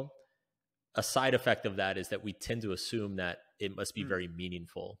emotional, a side effect of that is that we tend to assume that it must be very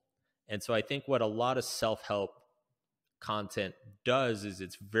meaningful. And so I think what a lot of self-help content does is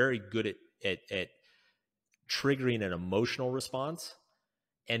it's very good at triggering an emotional response,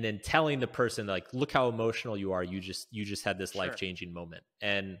 and then telling the person like, look how emotional you are. You just had this life-changing moment.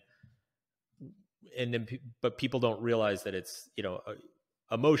 And then, but people don't realize that it's,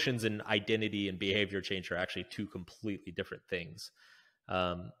 emotions and identity and behavior change are actually 2 completely different things.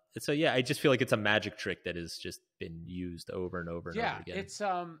 And so, yeah, I just feel like it's a magic trick that has just been used over and over and over again.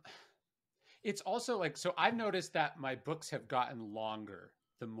 It's also like, so I've noticed that my books have gotten longer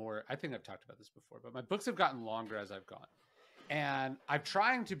the more, I think I've talked about this before, but my books have gotten longer as I've gone. And I'm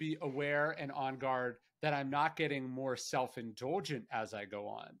trying to be aware and on guard that I'm not getting more self-indulgent as I go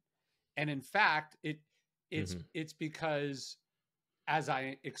on. And in fact, it's because as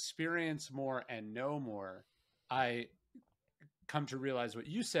I experience more and know more, I come to realize what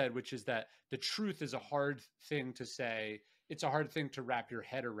you said, which is that the truth is a hard thing to say. It's a hard thing to wrap your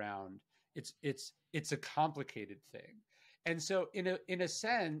head around. It's a complicated thing. And so in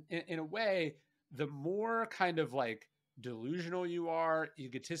a way, the more kind of like delusional you are,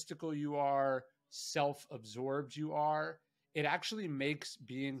 egotistical you are, self-absorbed you are, it actually makes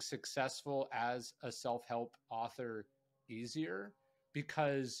being successful as a self-help author easier,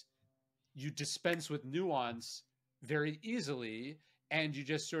 because you dispense with nuance very easily, and you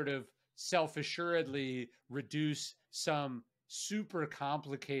just sort of self-assuredly reduce some super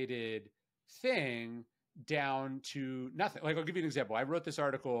complicated thing down to nothing. Like, I'll give you an example. I wrote this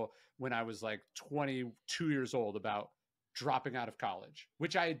article when I was like 22 years old about dropping out of college,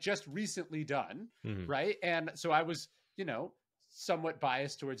 which I had just recently done. Right. And so I was, somewhat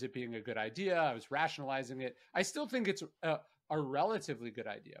biased towards it being a good idea. I was rationalizing it. I still think it's a relatively good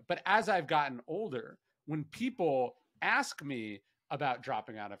idea. But as I've gotten older, when people ask me about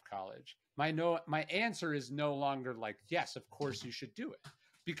dropping out of college, my answer is no longer like, yes, of course you should do it,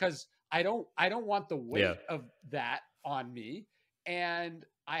 because I don't want the weight of that on me. And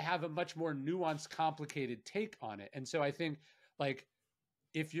I have a much more nuanced, complicated take on it. And so I think, like,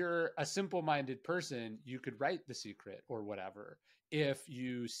 if you're a simple-minded person, you could write The Secret or whatever. If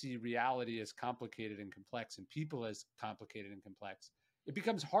you see reality as complicated and complex and people as complicated and complex, it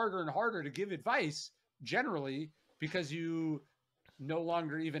becomes harder and harder to give advice generally, because you no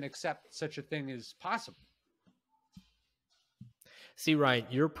longer even accept such a thing as possible. See, Ryan,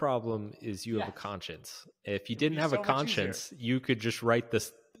 your problem is you have a conscience. If you didn't have a conscience, you could just write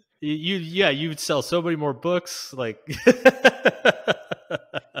this. You'd sell so many more books. Like, well,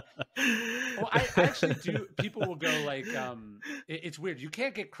 I actually do. People will go like, it's weird. You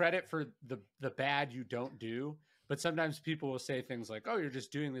can't get credit for the bad you don't do, but sometimes people will say things like, "Oh, you're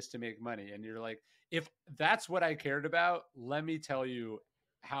just doing this to make money," and you're like, if that's what I cared about, let me tell you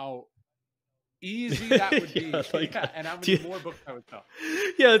how easy that would be. And how many more books I would sell.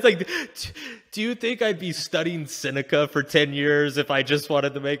 Yeah, it's like, do you think I'd be studying Seneca for 10 years if I just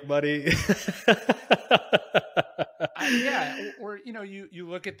wanted to make money? Or you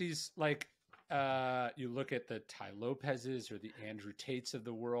look at these, like, you look at the Tai Lopez's or the Andrew Tates of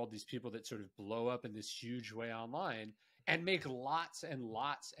the world, these people that sort of blow up in this huge way online and make lots and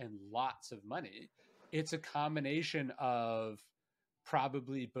lots and lots of money. It's a combination of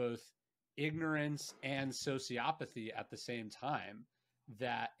probably both ignorance and sociopathy at the same time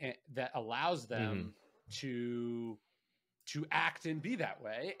that allows them to act and be that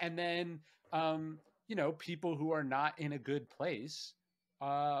way. And then people who are not in a good place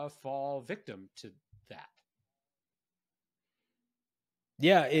fall victim to that.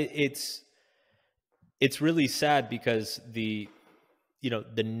 Yeah, it's really sad, because the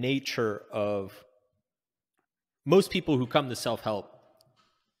nature of most people who come to self-help,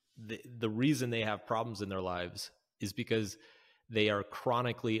 the reason they have problems in their lives is because they are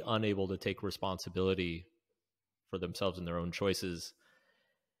chronically unable to take responsibility for themselves and their own choices.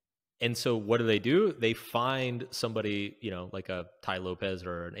 And so what do? They find somebody, like a Tai Lopez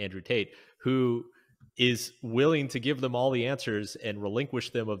or an Andrew Tate, who is willing to give them all the answers and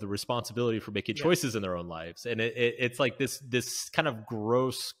relinquish them of the responsibility for making choices in their own lives. And it's like this kind of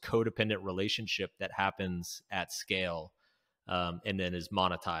gross codependent relationship that happens at scale, and then is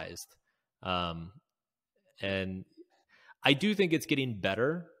monetized. And I do think it's getting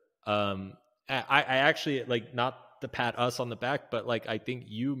better. I actually, like, not to pat us on the back, but like, I think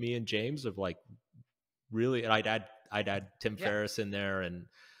me and James have, like, really, and I'd add Tim Ferriss in there, and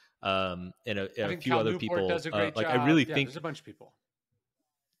a few other people. Does a great job. I really think there's a bunch of people.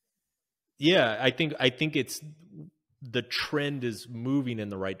 Yeah, I think it's, the trend is moving in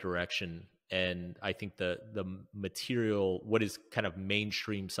the right direction. And I think the material, what is kind of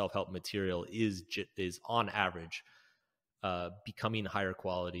mainstream self-help material, is on average becoming higher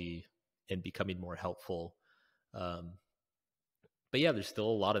quality and becoming more helpful. But yeah, there's still a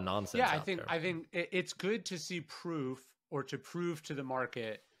lot of nonsense. Yeah, I think it's good to see proof, or to prove to the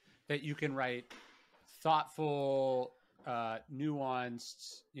market that you can write thoughtful,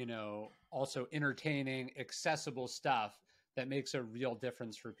 nuanced, also entertaining, accessible stuff that makes a real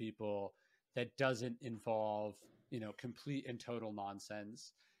difference for people, that doesn't involve, complete and total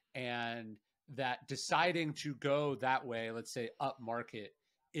nonsense. And that deciding to go that way, let's say up market,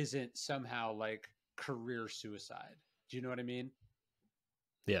 isn't somehow like career suicide. Do you know what I mean?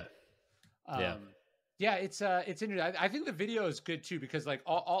 Yeah. Yeah, it's interesting. I think the video is good too, because like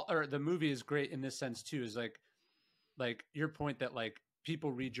or the movie is great in this sense too, is like your point that like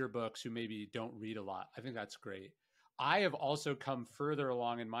people read your books who maybe don't read a lot. I think that's great. I have also come further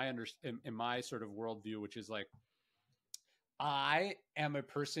along in my sort of worldview, which is like, I am a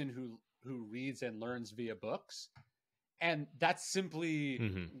person who reads and learns via books, and that's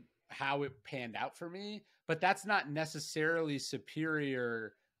simply how it panned out for me. But that's not necessarily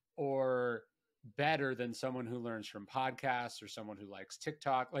superior or better than someone who learns from podcasts or someone who likes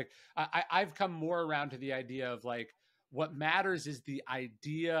TikTok. Like, I've come more around to the idea of like, what matters is the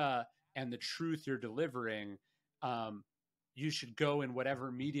idea and the truth you're delivering. You should go in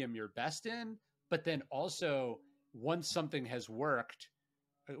whatever medium you're best in, but then also once something has worked,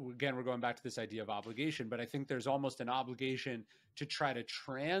 again, we're going back to this idea of obligation, but I think there's almost an obligation to try to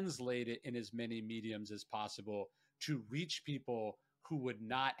translate it in as many mediums as possible to reach people who would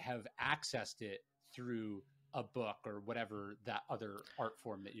not have accessed it through a book or whatever that other art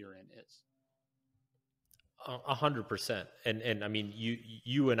form that you're in is. 100%. And I mean,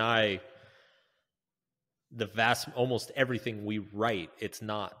 you and I, almost everything we write,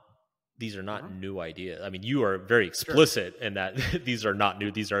 these are not new ideas. I mean, you are very explicit in that these are not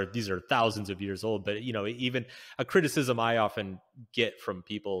new. These are thousands of years old. But, even a criticism I often get from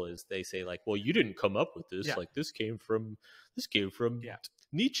people is they say like, well, you didn't come up with this. Yeah. Like this came from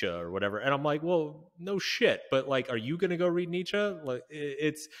Nietzsche or whatever. And I'm like, well, no shit. But like, are you going to go read Nietzsche? Like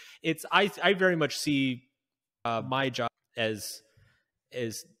I very much see my job as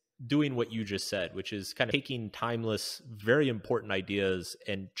doing what you just said, which is kind of taking timeless, very important ideas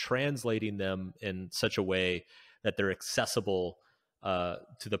and translating them in such a way that they're accessible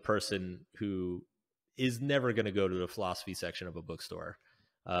to the person who is never going to go to the philosophy section of a bookstore.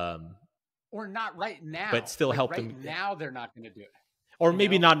 Or not right now. But still like help right them. Now they're not going to do it. Or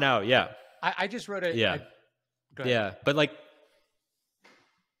maybe not now, yeah. I just wrote a... Yeah. Go ahead. Yeah, but like...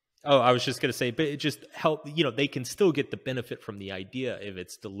 Oh, I was just going to say, but it just help, they can still get the benefit from the idea if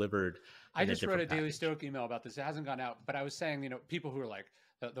it's delivered. I just wrote a Daily Stoic email about this. It hasn't gone out, but I was saying, people who are like,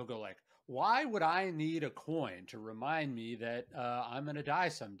 they'll go like, why would I need a coin to remind me that I'm going to die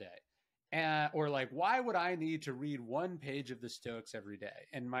someday? Or like, why would I need to read one page of the Stoics every day?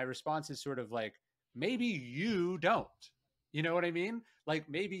 And my response is sort of like, maybe you don't. You know what I mean? Like,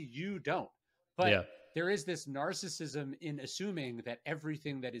 maybe you don't. But there is this narcissism in assuming that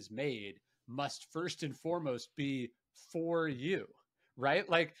everything that is made must first and foremost be for you, right?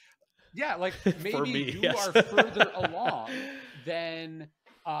 Like, yeah, like maybe you are further along than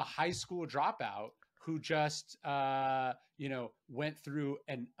a high school dropout who just, went through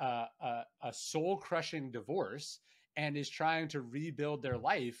a soul-crushing divorce and is trying to rebuild their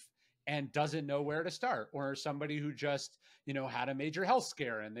life and doesn't know where to start, or somebody who just, had a major health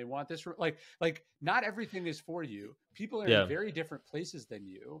scare and they want this, like not everything is for you. People are in very different places than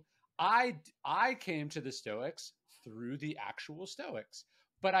you. I came to the Stoics through the actual Stoics,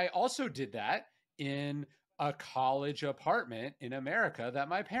 but I also did that in a college apartment in America that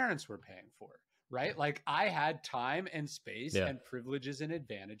my parents were paying for, right? Like I had time and space and privileges and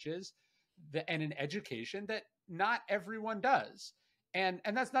advantages and an education that not everyone does. And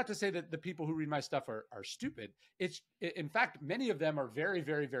that's not to say that the people who read my stuff are stupid. In fact, many of them are very,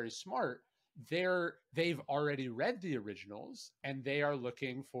 very, very smart. They've already read the originals and they are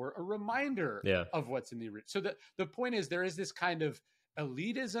looking for a reminder of what's in the original. So the point is, there is this kind of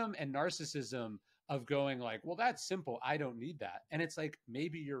elitism and narcissism of going like, well, that's simple. I don't need that. And it's like,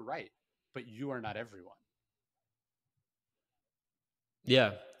 maybe you're right, but you are not everyone.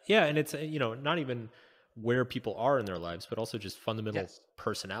 Yeah. Yeah. And it's, not even where people are in their lives, but also just fundamental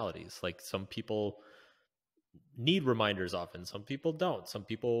personalities. Like some people need reminders often. Some people don't. Some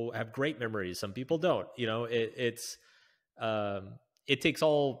people have great memories. Some people don't. It takes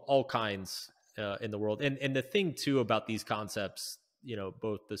all kinds in the world. And the thing too about these concepts,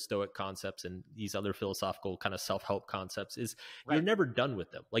 both the Stoic concepts and these other philosophical kind of self-help concepts, is you're never done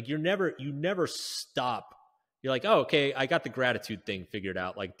with them. Like you never stop. You're like, oh, okay, I got the gratitude thing figured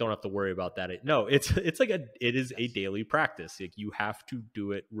out. Like, don't have to worry about that. No, it is a daily practice. Like you have to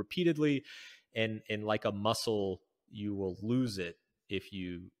do it repeatedly, and like a muscle, you will lose it if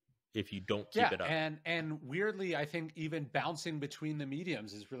you don't keep it up. And weirdly, I think even bouncing between the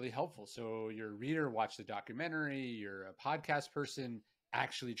mediums is really helpful. So you're a reader, watch the documentary. You're a podcast person,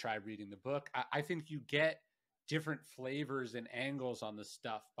 actually try reading the book. I think you get different flavors and angles on the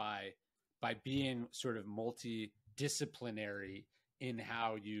stuff by being sort of multidisciplinary in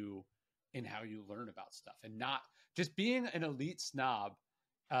how you learn about stuff, and not just being an elite snob.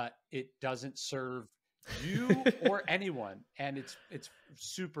 It doesn't serve you or anyone, and it's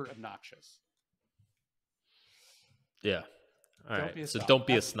super obnoxious. Yeah. All right. So don't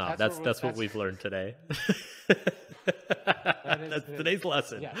be a snob. That's what we've learned today. That's today's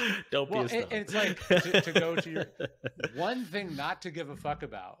lesson. Yeah. Don't be a snob. And it's like to go to your one thing not to give a fuck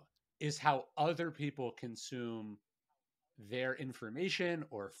about is how other people consume their information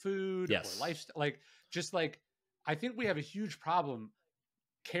or food or lifestyle. I think we have a huge problem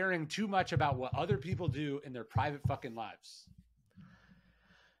caring too much about what other people do in their private fucking lives.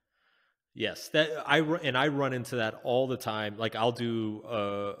 Yes, I run into that all the time. Like I'll do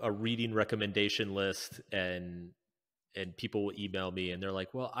a reading recommendation list, and and people will email me and they're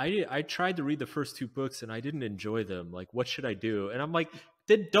like, well, I tried to read the first 2 books and I didn't enjoy them. Like, what should I do? And I'm like,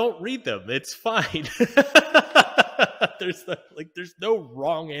 then don't read them. It's fine. There's no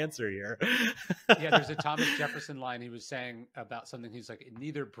wrong answer here. Yeah, there's a Thomas Jefferson line he was saying about something. He's like, it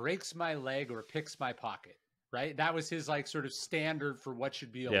neither breaks my leg or picks my pocket, right? That was his like sort of standard for what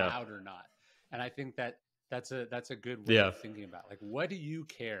should be allowed or not. And I think that's a good way of thinking about, like, what do you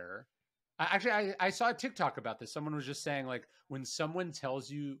care? I saw a TikTok about this. Someone was just saying, like, when someone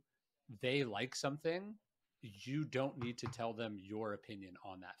tells you they like something, you don't need to tell them your opinion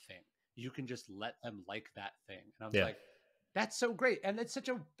on that thing. You can just let them like that thing. And I was like, that's so great. And it's such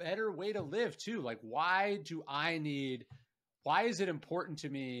a better way to live too. Like, why is it important to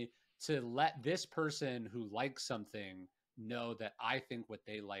me to let this person who likes something know that I think what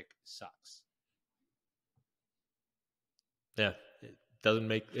they like sucks? Yeah.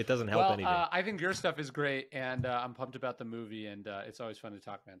 It doesn't help anything. I think your stuff is great, and I'm pumped about the movie, and it's always fun to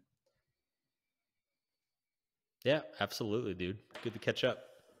talk, man. Yeah, absolutely, dude. Good to catch up.